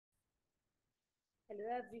Hello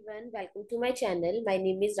everyone, welcome to my channel. My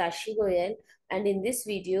name is Rashi Goel, and in this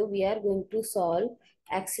video we are going to solve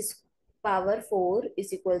x power 4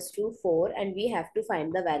 is equals to 4, and we have to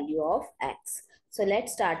find the value of x. So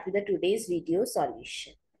let's start with the today's video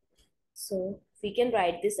solution. So we can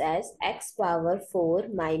write this as x power 4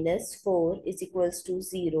 minus 4 is equals to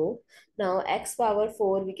 0. Now x power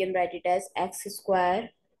 4 we can write it as x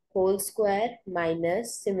square whole square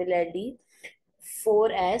minus similarly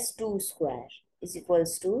 4 as 2 square is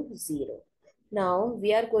equals to 0. Now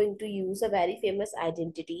we are going to use a very famous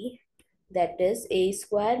identity, that is a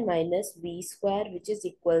square minus b square, which is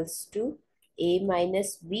equals to a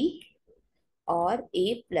minus b or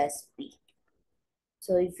a plus b.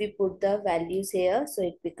 So if we put the values here, so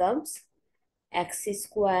it becomes x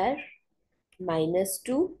square minus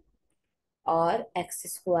 2 or x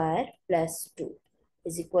square plus 2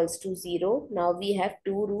 is equals to 0. Now we have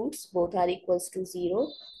two roots, both are equals to 0.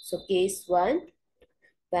 So case 1,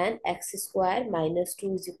 when x square minus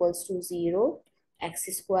 2 is equals to 0, x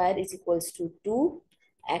square is equals to 2,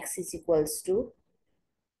 x is equals to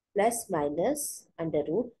plus minus under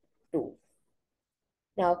root 2.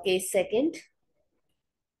 Now case second,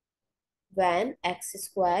 when x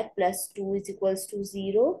square plus 2 is equals to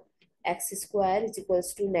 0, x square is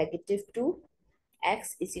equals to negative 2,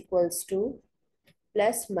 x is equals to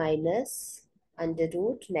plus minus under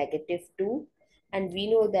root negative 2, and we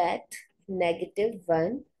know that negative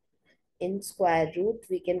 1 in square root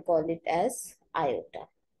we can call it as iota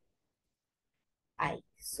I.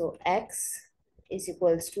 So x is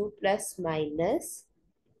equals to plus minus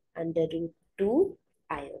under root 2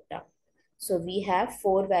 iota. So we have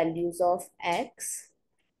four values of x.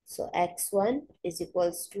 So x1 is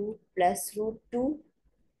equals to plus root 2,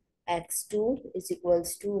 x2 is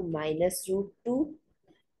equals to minus root 2,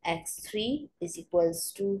 x3 is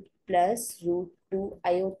equals to plus root 2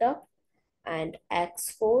 iota, and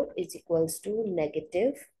x4 is equals to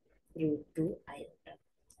negative root 2 iota.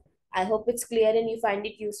 I hope it's clear and you find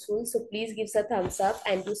it useful. So please give us a thumbs up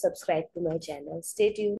and do subscribe to my channel. Stay tuned.